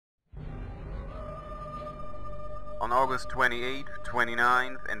On August 28th,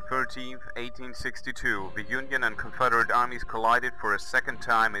 29th, and 13th, 1862, the Union and Confederate armies collided for a second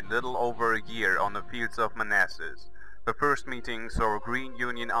time in little over a year on the fields of Manassas. The first meeting saw a Green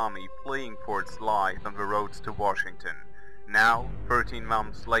Union army fleeing for its life on the roads to Washington. Now, 13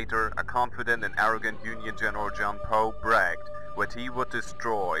 months later, a confident and arrogant Union General John Pope bragged that he would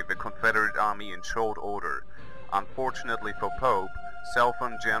destroy the Confederate army in short order. Unfortunately for Pope,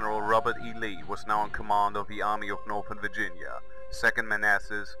 Southern General Robert E. Lee was now in command of the Army of Northern Virginia. Second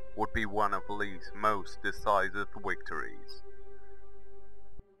Manassas would be one of Lee's most decisive victories.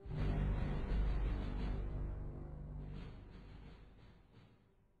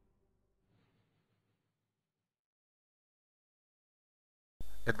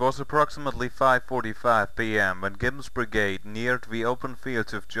 It was approximately 5:45 p.m. when Gibbon's brigade neared the open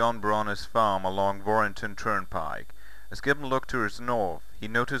fields of John Brawner's farm along Warrenton Turnpike. As Gibbon looked to his north, he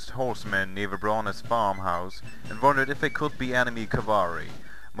noticed horsemen near the Brawner's farmhouse and wondered if they could be enemy cavalry.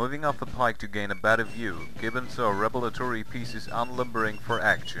 Moving up the pike to gain a better view, Gibbon saw rebel artillery pieces unlimbering for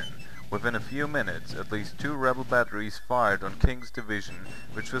action. Within a few minutes, at least 2 rebel batteries fired on King's division,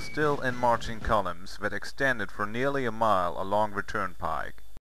 which was still in marching columns that extended for nearly a mile along the turnpike.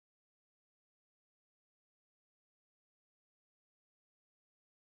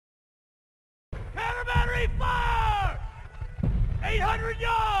 Counter battery fire! 800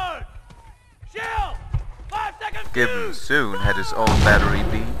 yards! Shell! 5 seconds! Gibbon soon had his old Battery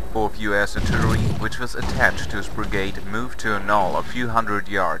B, 4th U.S. Artillery, which was attached to his brigade, moved to a knoll a few hundred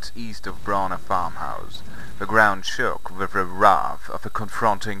yards east of Brawner farmhouse. The ground shook with the wrath of the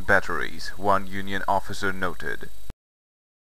confronting batteries, one Union officer noted.